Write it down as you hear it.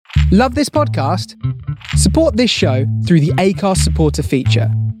Love this podcast? Support this show through the Acast supporter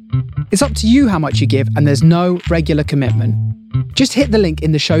feature. It's up to you how much you give, and there's no regular commitment. Just hit the link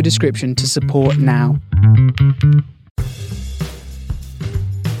in the show description to support now.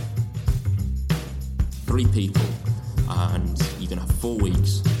 Three people, and you're going to have 4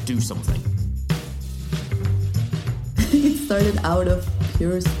 weeks. Do something. It started out of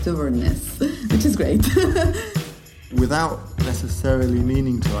pure stubbornness, which is great. Without necessarily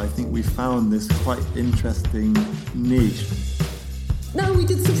meaning to, I think we found this quite interesting niche. No, we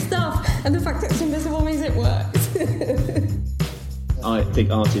did some stuff, and the fact that it's invisible means it worked. I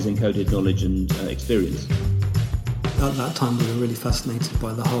think art is encoded knowledge and experience. At that time, we were really fascinated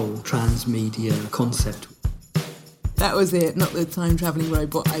by the whole transmedia concept. That was it, not the time-travelling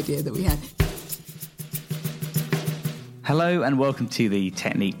robot idea that we had. Hello and welcome to the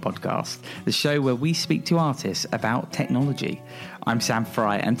Technique Podcast, the show where we speak to artists about technology. I'm Sam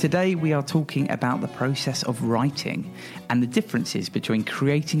Fry, and today we are talking about the process of writing and the differences between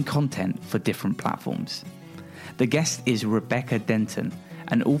creating content for different platforms. The guest is Rebecca Denton,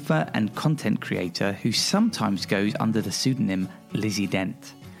 an author and content creator who sometimes goes under the pseudonym Lizzie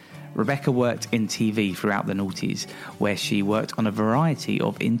Dent. Rebecca worked in TV throughout the noughties, where she worked on a variety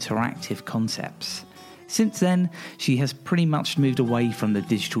of interactive concepts. Since then, she has pretty much moved away from the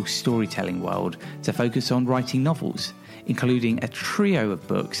digital storytelling world to focus on writing novels, including a trio of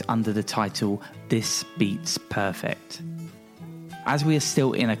books under the title This Beats Perfect. As we are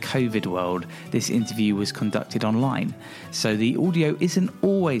still in a COVID world, this interview was conducted online, so the audio isn't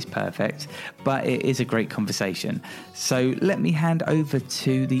always perfect, but it is a great conversation. So let me hand over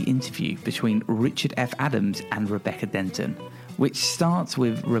to the interview between Richard F. Adams and Rebecca Denton, which starts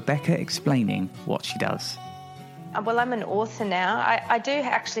with Rebecca explaining what she does. Well, I'm an author now. I do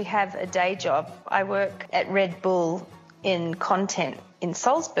actually have a day job. I work at Red Bull in content in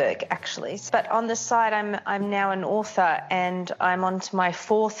Salzburg, actually. But on the side, I'm now an author, and I'm on to my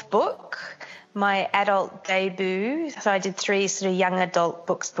fourth book, my adult debut. So I did 3 sort of young adult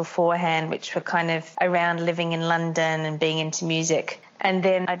books beforehand, which were kind of around living in London and being into music. And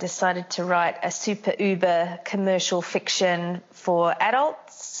then I decided to write a super uber commercial fiction for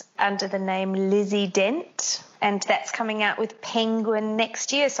adults under the name Lizzie Dent. And that's coming out with Penguin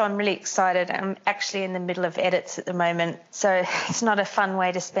next year. So I'm really excited. I'm actually in the middle of edits at the moment. So it's not a fun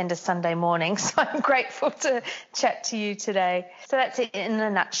way to spend a Sunday morning. So I'm grateful to chat to you today. So that's it in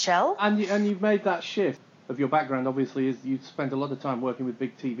a nutshell. And you've made that shift. Of your background, obviously, is you've spent a lot of time working with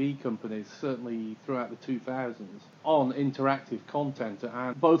big TV companies, certainly throughout the 2000s, on interactive content,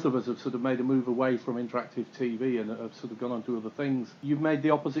 and both of us have sort of made a move away from interactive TV and have sort of gone on to other things. You've made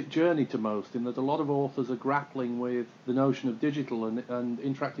the opposite journey to most, in that a lot of authors are grappling with the notion of digital, and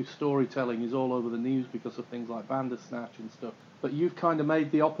interactive storytelling is all over the news because of things like Bandersnatch and stuff. But you've kind of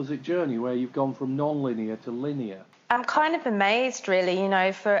made the opposite journey, where you've gone from non-linear to linear. I'm kind of amazed, really. You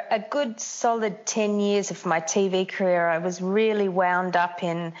know, for a good solid 10 years of my TV career, I was really wound up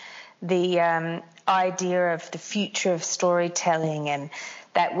in the idea of the future of storytelling and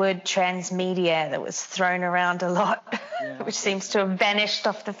that word transmedia that was thrown around a lot, which seems to have vanished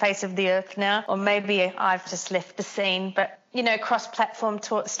off the face of the earth now. Or maybe I've just left the scene. But, you know, cross-platform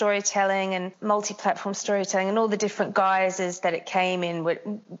storytelling and multi-platform storytelling and all the different guises that it came in.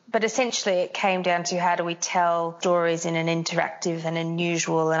 But essentially it came down to how do we tell stories in an interactive and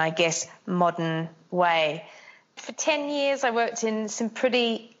unusual and, I guess, modern way. For 10 years I worked in some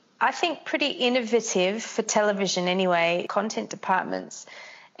pretty innovative, for television anyway, content departments.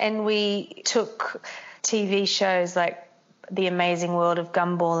 And we took TV shows like The Amazing World of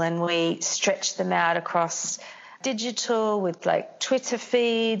Gumball and we stretched them out across digital with like Twitter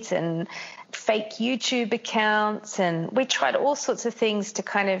feeds and fake YouTube accounts. And we tried all sorts of things to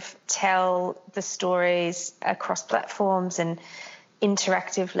kind of tell the stories across platforms and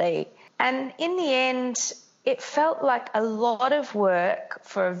interactively. And in the end, it felt like a lot of work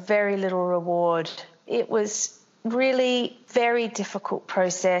for a very little reward. It was really very difficult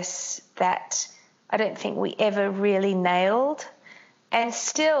process that I don't think we ever really nailed. And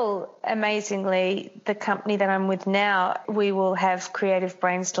still, amazingly, the company that I'm with now, we will have creative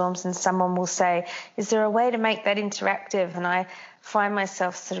brainstorms and someone will say, is there a way to make that interactive? And I find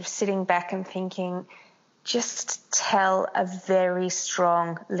myself sort of sitting back and thinking, just tell a very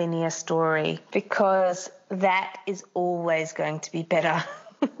strong linear story, because that is always going to be better.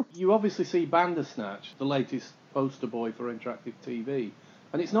 You obviously see Bandersnatch, the latest poster boy for interactive TV,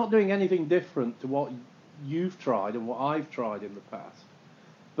 and it's not doing anything different to what you've tried and what I've tried in the past.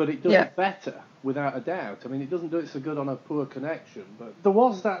 but it does it better, without a doubt. I mean, it doesn't do it so good on a poor connection, but there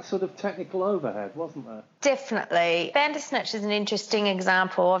was that sort of technical overhead, wasn't there? Definitely. Bandersnatch is an interesting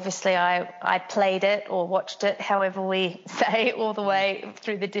example. Obviously, I played it or watched it, however we say, all the way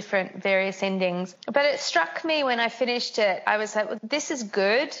through the different various endings. But it struck me when I finished it, I was like, well, this is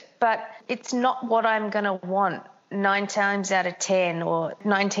good, but it's not what I'm going to want 9 times out of 10 or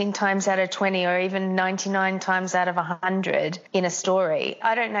 19 times out of 20 or even 99 times out of 100 in a story.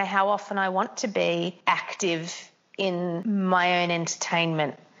 I don't know how often I want to be active in my own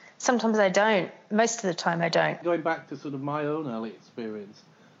entertainment. Sometimes I don't. Most of the time I don't. Going back to sort of my own early experience,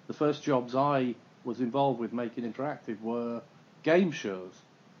 the first jobs I was involved with making interactive were game shows.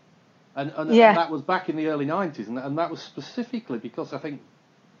 And that was back in the early 90s, and that was specifically because I think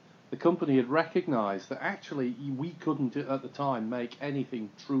the company had recognised that actually we couldn't at the time make anything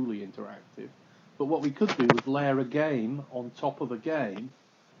truly interactive. But what we could do was layer a game on top of a game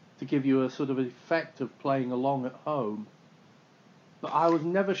to give you a sort of effect of playing along at home. But I was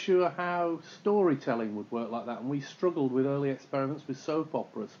never sure how storytelling would work like that, and we struggled with early experiments with soap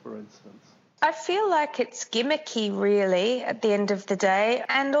operas, for instance. I feel like it's gimmicky, really, at the end of the day.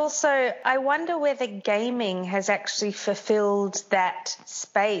 And also, I wonder whether gaming has actually fulfilled that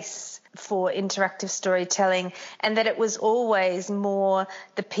space for interactive storytelling, and that it was always more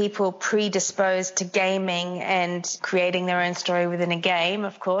the people predisposed to gaming and creating their own story within a game,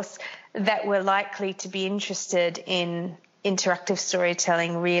 of course, that were likely to be interested in interactive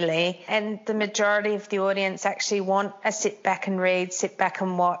storytelling, really. And the majority of the audience actually want a sit back and read, sit back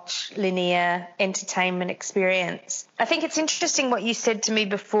and watch linear entertainment experience. I think it's interesting what you said to me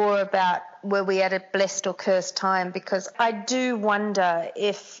before about were we at a blessed or cursed time, because I do wonder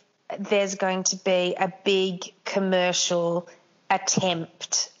if there's going to be a big commercial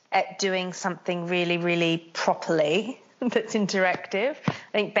attempt at doing something really, really properly that's interactive. I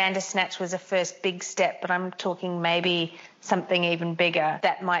think Bandersnatch was a first big step, but I'm talking maybe something even bigger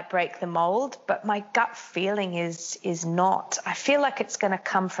that might break the mould. But my gut feeling is not. I feel like it's going to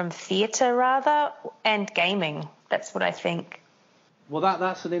come from theatre rather, and gaming. That's what I think. Well,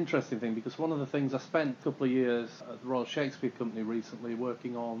 that's an interesting thing, because one of the things I spent a couple of years at the Royal Shakespeare Company recently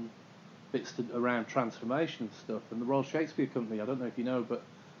working on bits around transformation stuff. And the Royal Shakespeare Company, I don't know if you know, but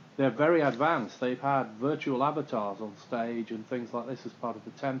they're very advanced. They've had virtual avatars on stage and things like this as part of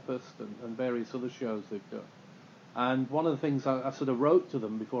The Tempest and various other shows they've done. And one of the things I sort of wrote to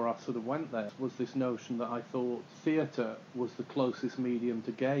them before I sort of went there was this notion that I thought theatre was the closest medium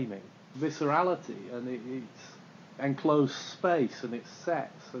to gaming. Viscerality, and it's enclosed space, and it's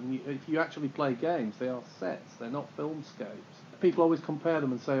sets. And if you actually play games, they are sets. They're not filmscapes. People always compare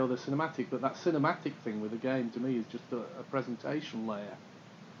them and say, oh, they're cinematic, but that cinematic thing with a game to me is just a presentation layer.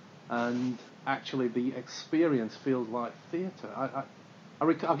 And actually the experience feels like theatre.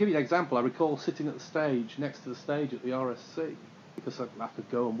 I'll give you an example. I recall sitting at the stage, next to the stage at the RSC, because I could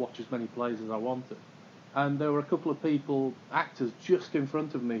go and watch as many plays as I wanted. And there were a couple of people, actors, just in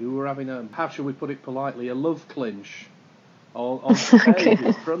front of me who were having a, how shall we put it politely, a love clinch on stage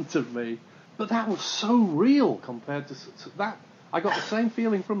in front of me. But that was so real compared to that. I got the same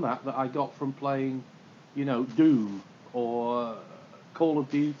feeling from that I got from playing, Doom or Call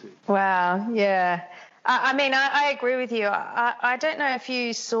of Duty. Wow, yeah. I mean, I agree with you. I don't know if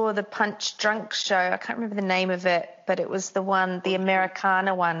you saw the Punch Drunk show. I can't remember the name of it, but it was the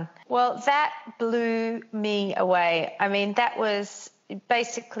Americana one. Well, that blew me away. I mean, that was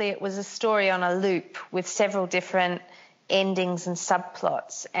basically, it was a story on a loop with several different endings and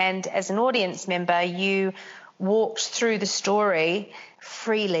subplots. And as an audience member, you walked through the story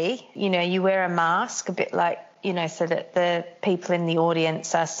freely. You wear a mask, a bit like, so that the people in the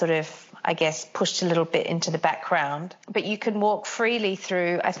audience are sort of, I guess, pushed a little bit into the background. But you can walk freely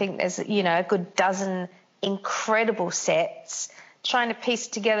through, I think there's, a good dozen incredible sets trying to piece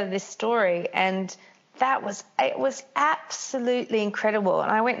together this story. And it was absolutely incredible.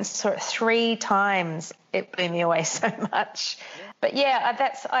 And I went and saw it 3 times. It blew me away so much. But yeah,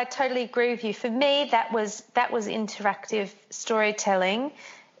 I totally agree with you. For me, that was interactive storytelling.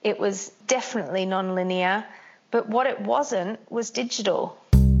 It was definitely non-linear, but what it wasn't was digital.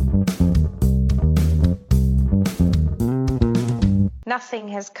 Nothing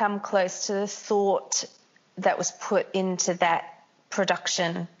has come close to the thought that was put into that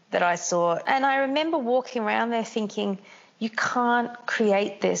production that I saw. And I remember walking around there thinking, you can't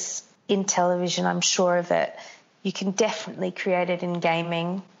create this in television, I'm sure of it. You can definitely create it in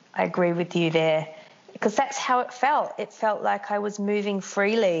gaming. I agree with you there. Because that's how it felt. It felt like I was moving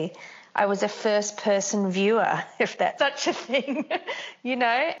freely. I was a first-person viewer, if that's such a thing,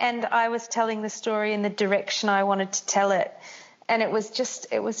 and I was telling the story in the direction I wanted to tell it. And it was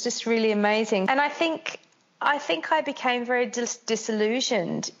just really amazing. And I think I became very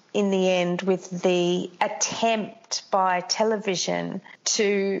disillusioned in the end with the attempt by television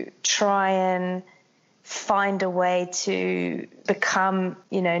to try and find a way to become,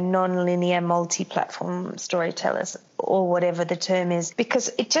 non-linear multi-platform storytellers, or whatever the term is, because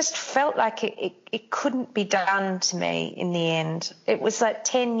it just felt like it couldn't be done to me in the end. It was like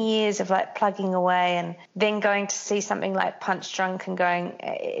 10 years of like plugging away and then going to see something like Punch Drunk and going,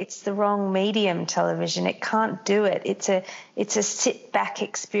 it's the wrong medium, television. It can't do it. It's a sit back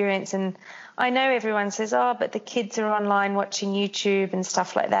experience. And I know everyone says, oh, but the kids are online watching YouTube and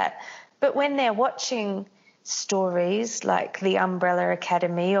stuff like that. But when they're watching stories like The Umbrella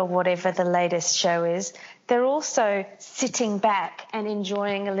Academy or whatever the latest show is, they're also sitting back and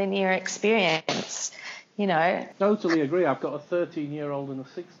enjoying a linear experience, Totally agree. I've got a 13-year-old and a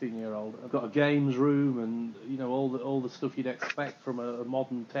 16-year-old. I've got a games room and, all the stuff you'd expect from a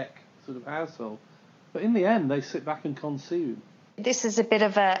modern tech sort of household. But in the end, they sit back and consume. This is a bit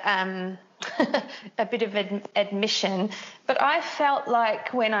of an admission, but I felt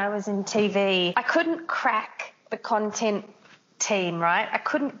like when I was in TV, I couldn't crack the content team, right? I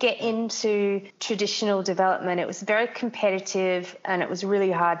couldn't get into traditional development. It was very competitive and it was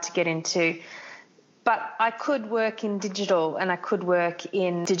really hard to get into. But I could work in digital and I could work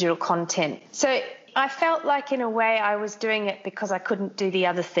in digital content. So I felt like in a way I was doing it because I couldn't do the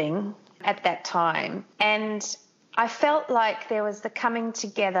other thing at that time. And I felt like there was the coming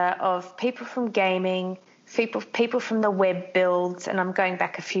together of people from gaming, people from the web builds, and I'm going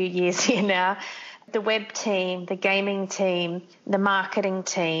back a few years here now, the web team, the gaming team, the marketing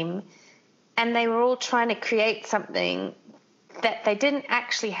team, and they were all trying to create something that they didn't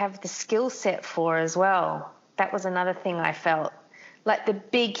actually have the skill set for as well. That was another thing I felt. Like the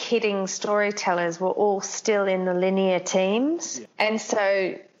big hitting storytellers were all still in the linear teams. Yeah. And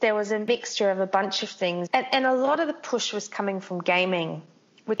so there was a mixture of a bunch of things. And a lot of the push was coming from gaming,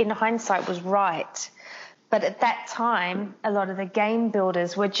 which in hindsight was right. But at that time, a lot of the game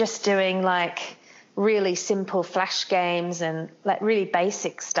builders were just doing like really simple flash games and like really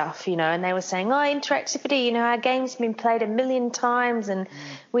basic stuff, and they were saying, oh, interactivity, our game's been played 1 million times and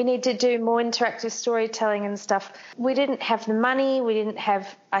we need to do more interactive storytelling and stuff. We didn't have the money. We didn't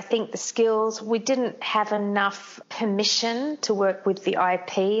have, I think, the skills. We didn't have enough permission to work with the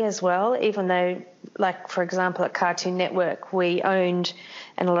IP as well, even though, like, for example, at Cartoon Network, we owned,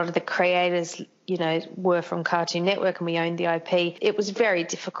 and a lot of the creators were from Cartoon Network and we owned the IP. It was very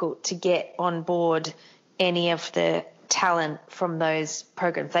difficult to get on board any of the talent from those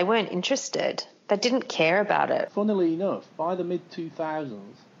programs. They weren't interested. They didn't care about it. Funnily enough, by the mid-2000s,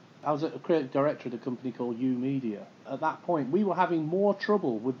 I was a creative director at a company called U Media. At that point, we were having more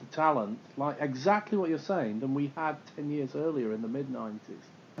trouble with the talent, like exactly what you're saying, than we had 10 years earlier in the mid-90s.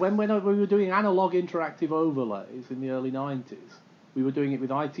 When we were doing analog interactive overlays in the early 90s, we were doing it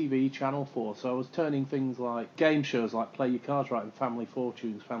with ITV, Channel 4, so I was turning things like game shows like Play Your Cards Right and Family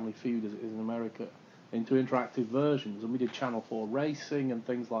Fortunes, Family Feud as it is in America, into interactive versions, and we did Channel 4 racing and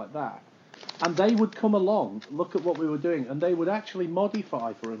things like that. And they would come along, look at what we were doing, and they would actually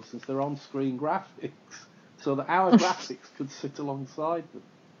modify, for instance, their on-screen graphics so that our graphics could sit alongside them.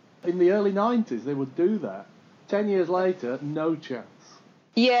 In the early 90s, they would do that. 10 years later, no chance.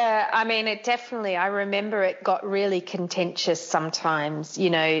 Yeah, I mean, I remember it got really contentious sometimes.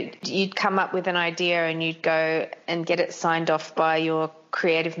 You'd come up with an idea and you'd go and get it signed off by your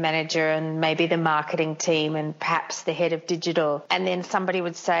creative manager and maybe the marketing team and perhaps the head of digital. And then somebody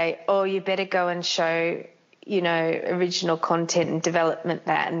would say, oh, you better go and show, original content and development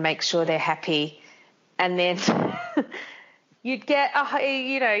that and make sure they're happy. And then you'd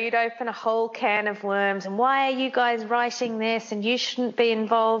you'd open a whole can of worms and why are you guys writing this and you shouldn't be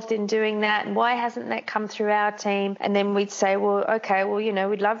involved in doing that and why hasn't that come through our team? And then we'd say, well, okay, well,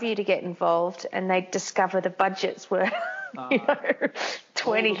 we'd love you to get involved, and they'd discover the budgets were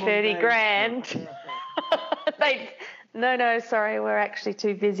 20, 30 grand. No, sorry, we're actually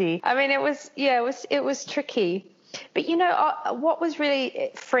too busy. I mean, it was tricky. But, what was really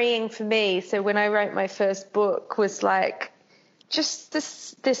freeing for me, so when I wrote my first book, was like just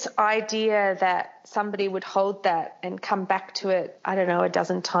this idea that somebody would hold that and come back to it, I don't know,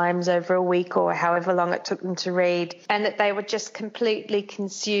 12 times over a week or however long it took them to read, and that they were just completely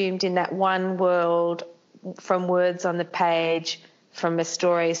consumed in that one world from words on the page, from a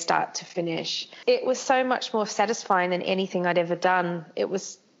story start to finish. It was so much more satisfying than anything I'd ever done. It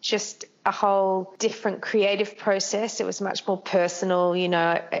was just a whole different creative process. It was much more personal,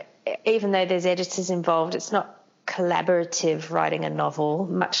 even though there's editors involved, it's not collaborative writing a novel,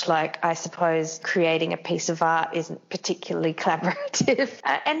 much like I suppose creating a piece of art isn't particularly collaborative.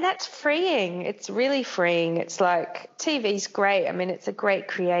 And that's freeing. It's really freeing. It's like TV's great. I mean, it's a great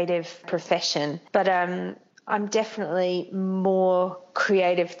creative profession, but I'm definitely more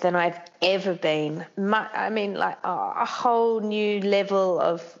creative than I've ever been. I mean, like a whole new level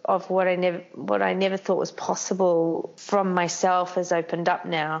of what I never thought was possible from myself has opened up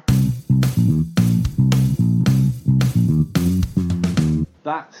now.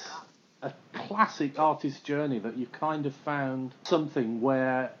 That's a classic artist journey, that you've kind of found something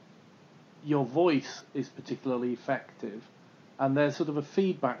where your voice is particularly effective, and there's sort of a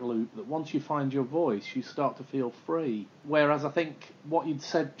feedback loop that once you find your voice, you start to feel free. Whereas I think what you'd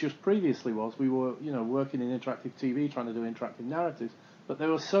said just previously was we were, working in interactive TV, trying to do interactive narratives, but there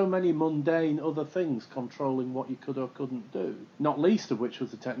were so many mundane other things controlling what you could or couldn't do, not least of which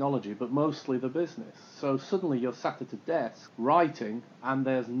was the technology, but mostly the business. So suddenly you're sat at a desk writing, and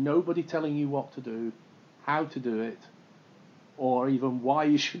there's nobody telling you what to do, how to do it, or even why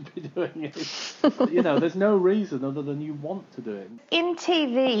you should be doing it. There's no reason other than you want to do it. In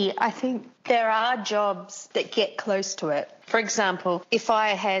TV, I think there are jobs that get close to it. For example, if I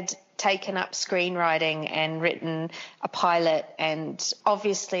had taken up screenwriting and written a pilot, and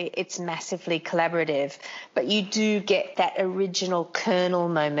obviously it's massively collaborative, but you do get that original kernel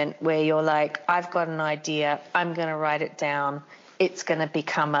moment where you're like, I've got an idea, I'm going to write it down, it's going to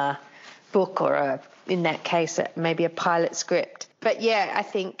become a book or in that case, maybe a pilot script. But yeah, I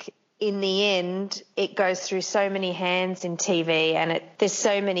think in the end, it goes through so many hands in TV, and there's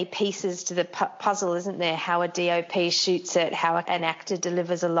so many pieces to the puzzle, isn't there? How a DOP shoots it, how an actor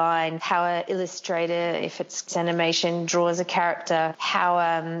delivers a line, how an illustrator, if it's animation, draws a character, how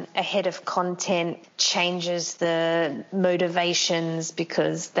a head of content changes the motivations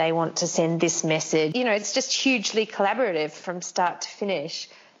because they want to send this message. It's just hugely collaborative from start to finish.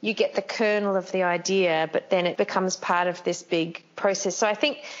 You get the kernel of the idea, but then it becomes part of this big process. So I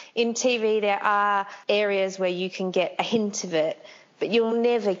think in TV there are areas where you can get a hint of it, but you'll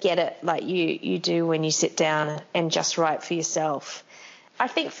never get it like you do when you sit down and just write for yourself. I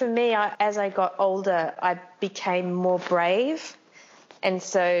think for me, as I got older, I became more brave. And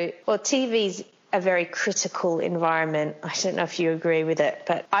so, TV's a very critical environment. I don't know if you agree with it,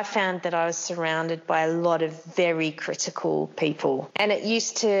 but I found that I was surrounded by a lot of very critical people. And it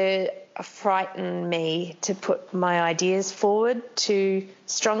used to frighten me to put my ideas forward too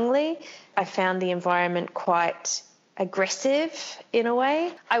strongly. I found the environment quite aggressive in a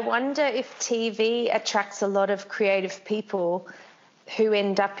way. I wonder if TV attracts a lot of creative people who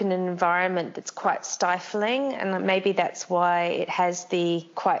end up in an environment that's quite stifling, and maybe that's why it has the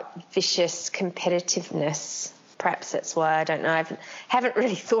quite vicious competitiveness. Perhaps that's why, I don't know. I haven't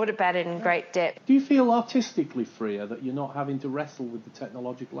really thought about it in great depth. Do you feel artistically freer that you're not having to wrestle with the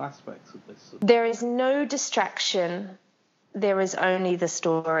technological aspects of this? There is no distraction. There is only the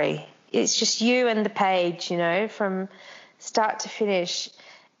story. It's just you and the page, from start to finish.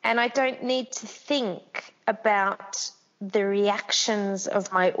 And I don't need to think about the reactions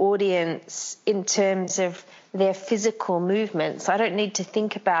of my audience in terms of their physical movements. I don't need to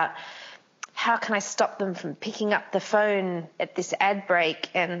think about how can I stop them from picking up the phone at this ad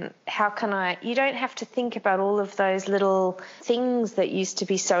break, and you don't have to think about all of those little things that used to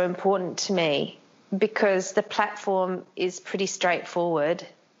be so important to me, because the platform is pretty straightforward.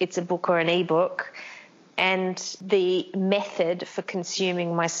 It's a book or an ebook. And the method for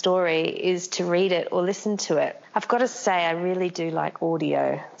consuming my story is to read it or listen to it. I've got to say, I really do like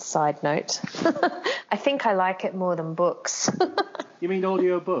audio, side note. I think I like it more than books. You mean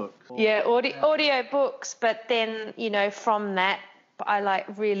audio books? Yeah, audio books. But then, from that, I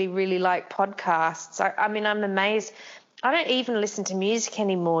really, really like podcasts. I mean, I'm amazed. I don't even listen to music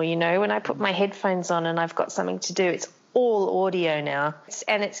anymore, When I put my headphones on and I've got something to do, it's all audio now,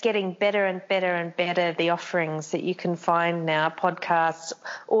 and it's getting better and better and better, the offerings that you can find now. Podcasts,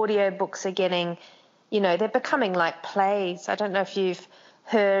 audio books are getting, they're becoming like plays. I don't know if you've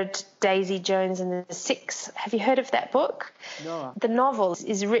heard Daisy Jones and the Six. Have you heard of that book? No. The novel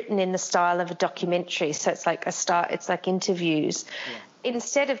is written in the style of a documentary, so it's like it's like interviews. Yeah.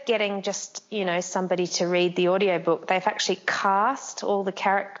 Instead of getting just, somebody to read the audiobook, they've actually cast all the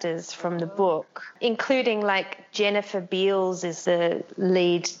characters from the book, including like Jennifer Beals is the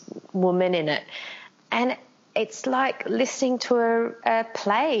lead woman in it. And it's like listening to a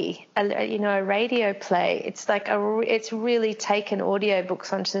play, a radio play. It's like it's really taken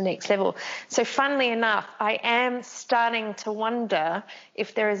audiobooks onto the next level. So funnily enough, I am starting to wonder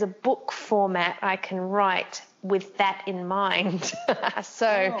if there is a book format I can write with that in mind.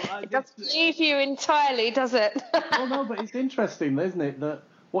 So it doesn't leave you entirely, does it? Well, no, but it's interesting, isn't it, that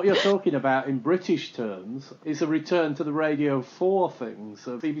what you're talking about in British terms is a return to the Radio 4 things,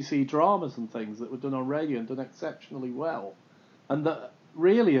 BBC dramas and things that were done on radio and done exceptionally well, and that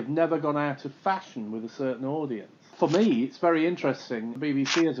really have never gone out of fashion with a certain audience. For me, it's very interesting. The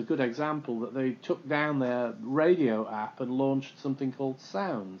BBC is a good example that they took down their radio app and launched something called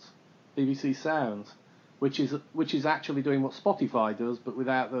Sounds, BBC Sounds, which is actually doing what Spotify does, but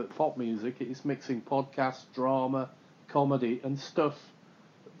without the pop music. It's mixing podcast, drama, comedy, and stuff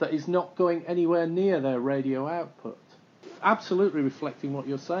that is not going anywhere near their radio output. Absolutely reflecting what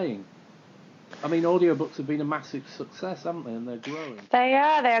you're saying. I mean, audiobooks have been a massive success, haven't they? And they're growing. They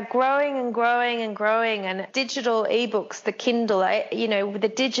are growing and growing and growing. And digital ebooks, the Kindle, with the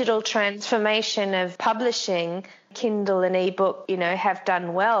digital transformation of publishing, Kindle and ebook, have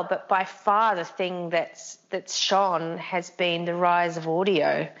done well. But by far the thing that's shone has been the rise of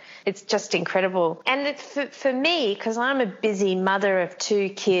audio. It's just incredible. And it's for me, because I'm a busy mother of 2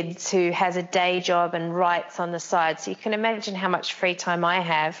 kids who has a day job and writes on the side, so you can imagine how much free time I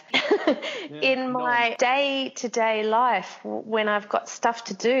have in my day-to-day life when I've got stuff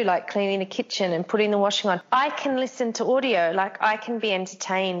to do, like cleaning the kitchen and putting the washing on. I can listen to audio, like I can be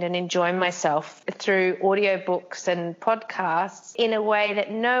entertained and enjoy myself through audiobooks and podcasts in a way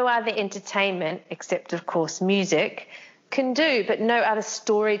that no other entertainment, except of course music, can do, but no other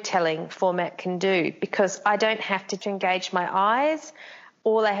storytelling format can do, because I don't have to engage my eyes.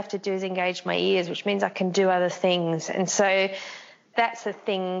 All I have to do is engage my ears, which means I can do other things. And so that's the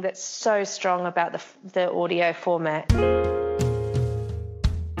thing that's so strong about the audio format.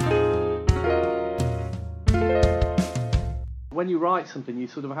 When you write something, you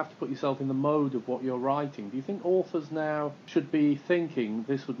sort of have to put yourself in the mode of what you're writing. Do you think authors now should be thinking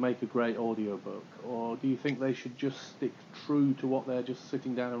this would make a great audiobook? Or do you think they should just stick true to what they're just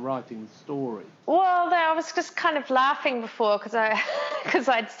sitting down and writing, the story? Well, I was just kind of laughing before because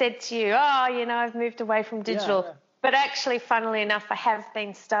I'd said to you, I've moved away from digital. Yeah. But actually, funnily enough, I have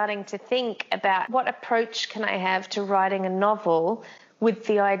been starting to think about what approach can I have to writing a novel with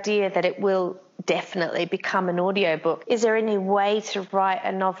the idea that it will definitely become an audiobook. Is there any way to write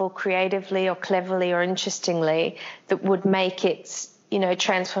a novel creatively or cleverly or interestingly that would make its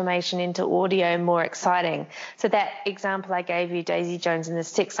transformation into audio more exciting? So that example I gave you, Daisy Jones and the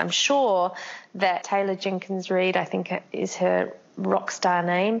Six, I'm sure that Taylor Jenkins Reid, I think is her rock star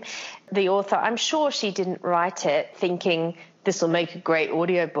name, the author, I'm sure she didn't write it thinking this will make a great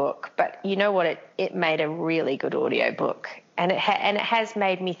audiobook, but you know what, it made a really good audiobook. And it has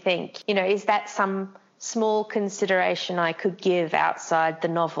made me think, is that some small consideration I could give outside the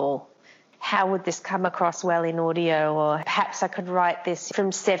novel? How would this come across well in audio? Or perhaps I could write this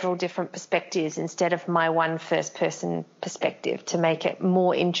from several different perspectives instead of my one first-person perspective to make it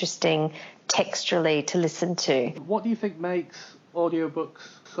more interesting texturally to listen to. What do you think makes audiobooks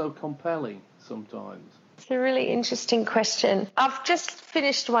so compelling sometimes? It's a really interesting question. I've just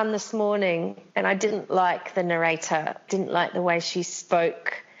finished one this morning and I didn't like the narrator, didn't like the way she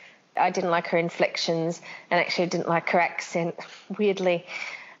spoke. I didn't like her inflections and actually I didn't like her accent, weirdly.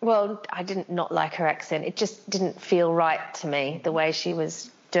 Well, I didn't not like her accent. It just didn't feel right to me, the way she was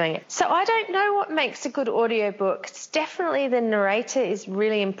doing it. So I don't know what makes a good audiobook. It's definitely the narrator is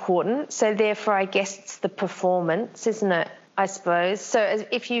really important. So therefore, I guess it's the performance, isn't it? I suppose. So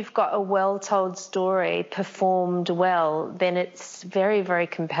if you've got a well-told story performed well, then it's very, very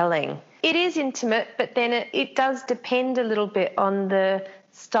compelling. It is intimate, but then it does depend a little bit on the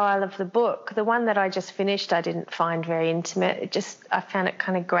style of the book. The one that I just finished I didn't find very intimate. I found it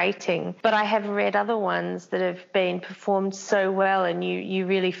kind of grating. But I have read other ones that have been performed so well and you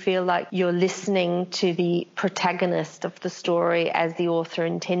really feel like you're listening to the protagonist of the story as the author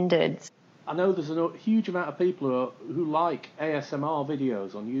intended. I know there's a huge amount of people who like ASMR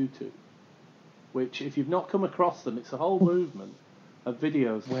videos on YouTube, which if you've not come across them, it's a whole movement of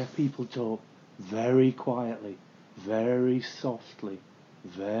videos where people talk very quietly, very softly,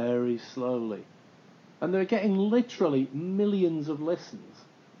 very slowly. And they're getting literally millions of listens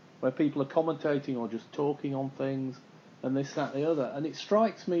where people are commentating or just talking on things and this, that, the other. And it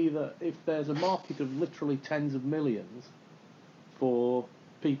strikes me that if there's a market of literally tens of millions for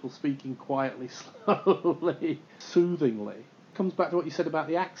people speaking quietly, slowly, soothingly. It comes back to what you said about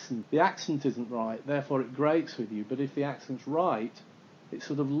the accent. The accent isn't right, therefore it grates with you. But if the accent's right, it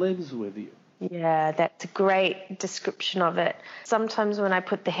sort of lives with you. Yeah, that's a great description of it. Sometimes when I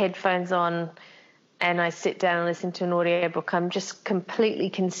put the headphones on and I sit down and listen to an audiobook, I'm just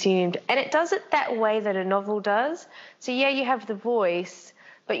completely consumed. And it does it that way that a novel does. So, yeah, you have the voice,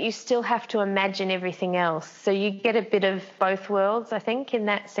 but you still have to imagine everything else. So you get a bit of both worlds, I think, in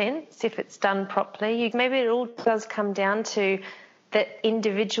that sense, if it's done properly. Maybe it all does come down to that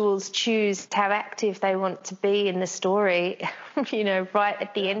individuals choose how active they want to be in the story, right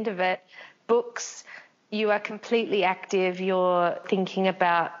at the end of it. Books, you are completely active. You're thinking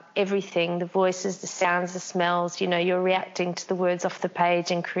about everything, the voices, the sounds, the smells. You're reacting to the words off the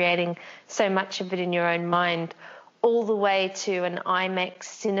page and creating so much of it in your own mind, all the way to an IMAX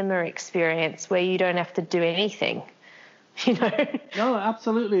cinema experience where you don't have to do anything. No,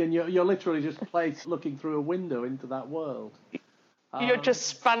 absolutely, and you're literally just placed looking through a window into that world. You're just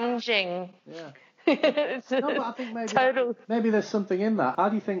sponging. Yeah. No, but I think maybe there's something in that. How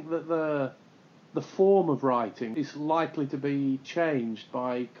do you think that the form of writing is likely to be changed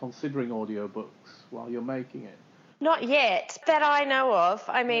by considering audiobooks while you're making it? Not yet, that I know of.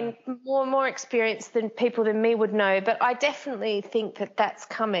 I mean, more experienced than people than me would know, but I definitely think that that's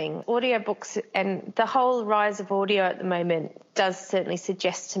coming. Audiobooks and the whole rise of audio at the moment does certainly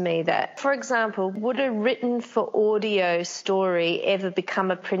suggest to me that, for example, would a written for audio story ever become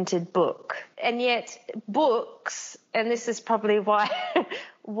a printed book? And yet books, and this is probably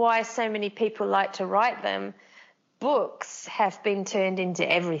why so many people like to write them, books have been turned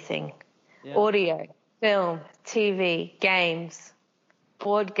into everything. Yeah. Audio, film, TV, games,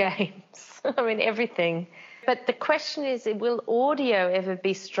 board games, I mean, everything. But the question is, will audio ever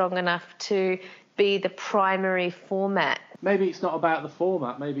be strong enough to be the primary format? Maybe it's not about the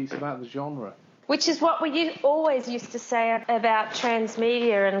format, maybe it's about the genre. Which is what we always used to say about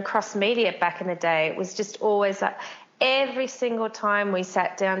transmedia and cross-media back in the day. It was just always like every single time we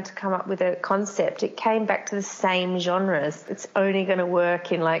sat down to come up with a concept, it came back to the same genres. It's only going to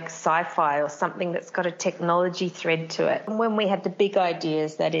work in like sci-fi or something that's got a technology thread to it. And when we had the big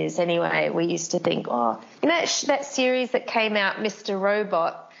ideas, that is, anyway, we used to think, that series that came out, Mr.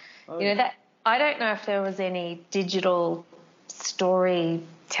 Robot, that I don't know if there was any digital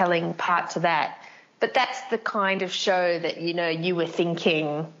storytelling part to that, but that's the kind of show that, you were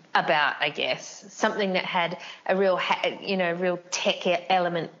thinking about, I guess, something that had a real tech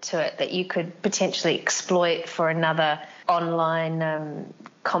element to it that you could potentially exploit for another online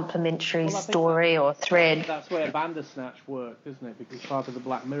complementary story or thread. That's where Bandersnatch worked, isn't it? Because part of the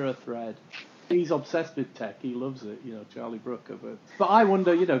Black Mirror thread. He's obsessed with tech. He loves it, Charlie Brooker. But I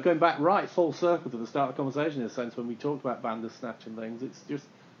wonder, going back right full circle to the start of the conversation in a sense when we talked about Bandersnatch and things, it's just,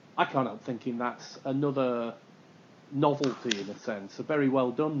 I can't help thinking that's another novelty in a sense, a very well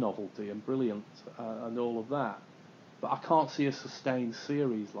done novelty and brilliant and all of that. But I can't see a sustained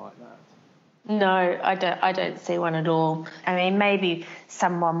series like that. No, I don't see one at all. I mean, maybe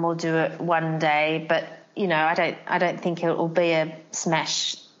someone will do it one day, but I don't think it will be a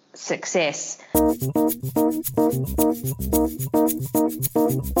smash success.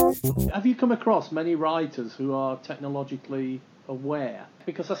 Have you come across many writers who are technologically aware?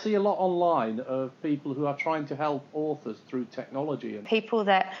 Because I see a lot online of people who are trying to help authors through technology. People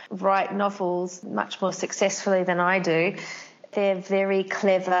that write novels much more successfully than I do, they're very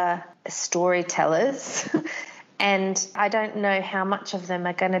clever storytellers. And I don't know how much of them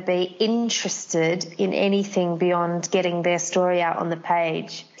are going to be interested in anything beyond getting their story out on the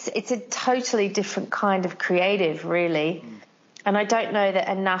page. It's a totally different kind of creative, really. And I don't know that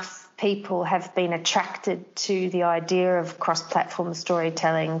enough people have been attracted to the idea of cross-platform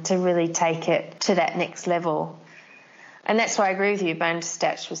storytelling to really take it to that next level. And that's why I agree with you,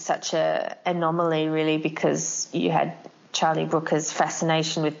 Bandersnatch was such an anomaly, really, because you had Charlie Brooker's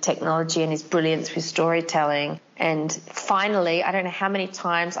fascination with technology and his brilliance with storytelling. And finally, I don't know how many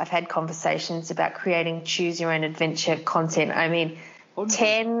times I've had conversations about creating choose-your-own-adventure content. I mean,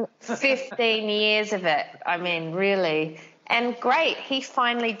 10, 15 years of it. I mean, really. And great, he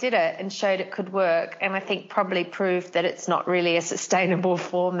finally did it and showed it could work, and I think probably proved that it's not really a sustainable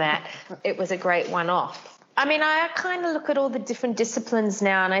format. It was a great one-off. I mean, I kind of look at all the different disciplines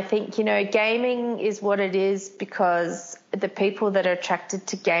now, and I think, gaming is what it is because the people that are attracted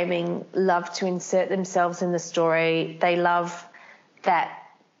to gaming love to insert themselves in the story. They love that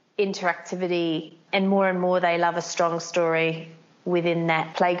interactivity, and more they love a strong story within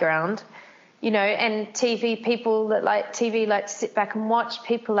that playground. And TV, people that like TV like to sit back and watch.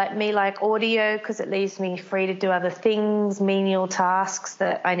 People like me like audio because it leaves me free to do other things, menial tasks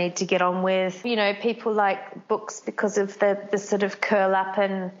that I need to get on with. People like books because of the sort of curl up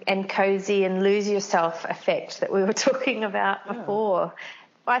and cozy and lose yourself effect that we were talking about before.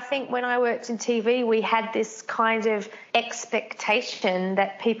 I think when I worked in TV, we had this kind of expectation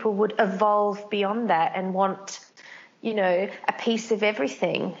that people would evolve beyond that and want you know, a piece of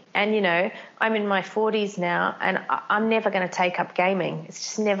everything. And, you know, I'm in my 40s now, and I'm never going to take up gaming. It's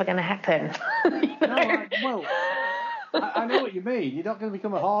just never going to happen. You know? I know what you mean. You're not going to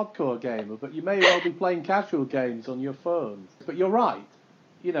become a hardcore gamer, but you may well be playing casual games on your phone. But you're right.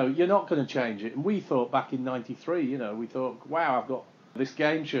 You know, you're not going to change it. And we thought back in '93, you know, we thought, wow, I've got this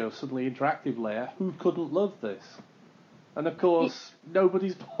game show, Suddenly Interactive Layer. Who couldn't love this? And, of course,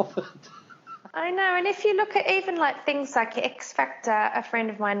 nobody's bothered. I know, and if you look at even like things like X Factor, a friend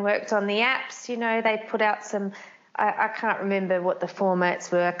of mine worked on the apps, you know, they put out some, I can't remember what the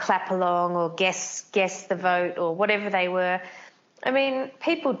formats were, clap along or guess the vote or whatever they were. I mean,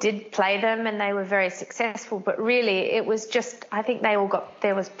 people did play them and they were very successful, but really it was just, I think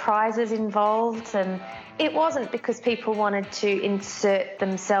there was prizes involved, and it wasn't because people wanted to insert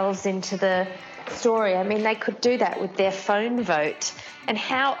themselves into the story. I mean, they could do that with their phone vote. And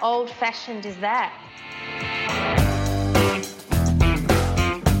how old-fashioned is that?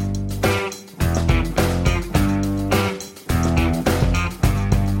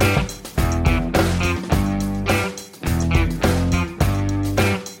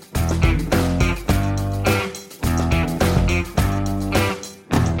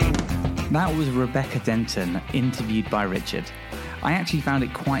 That was Rebecca Denton, interviewed by Richard. I actually found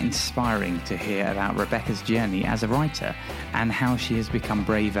it quite inspiring to hear about Rebecca's journey as a writer and how she has become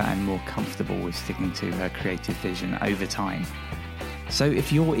braver and more comfortable with sticking to her creative vision over time. So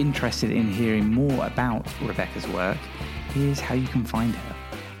if you're interested in hearing more about Rebecca's work, here's how you can find her.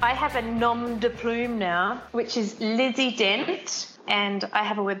 I have a nom de plume now, which is Lizzie Dent, and I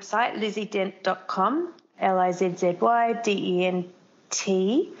have a website, lizziedent.com, LIZZYDENT.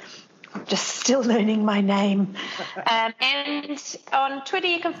 I'm just still learning my name. And on Twitter,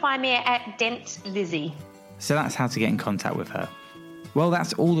 you can find me at Dent Lizzie. So that's how to get in contact with her. Well,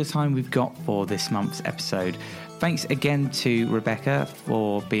 that's all the time we've got for this month's episode. Thanks again to Rebecca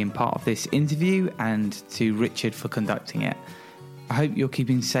for being part of this interview and to Richard for conducting it. I hope you're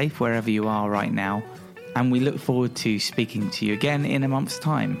keeping safe wherever you are right now, and we look forward to speaking to you again in a month's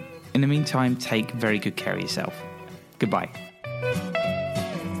time. In the meantime, take very good care of yourself. Goodbye.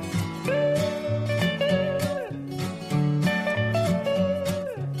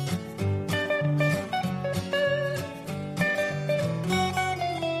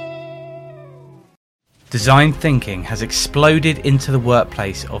 Design thinking has exploded into the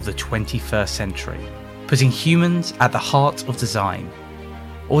workplace of the 21st century, putting humans at the heart of design.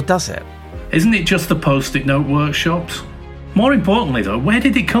 Or does it? Isn't it just the post-it note workshops? More importantly though, where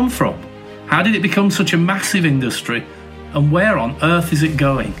did it come from? How did it become such a massive industry? And where on earth is it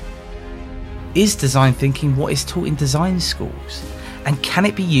going? Is design thinking what is taught in design schools? And can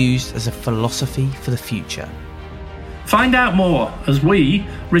it be used as a philosophy for the future? Find out more as we,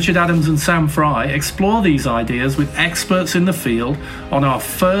 Richard Adams and Sam Fry, explore these ideas with experts in the field on our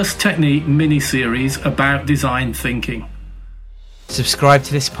first Technique mini-series about design thinking. Subscribe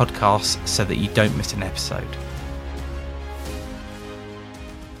to this podcast so that you don't miss an episode.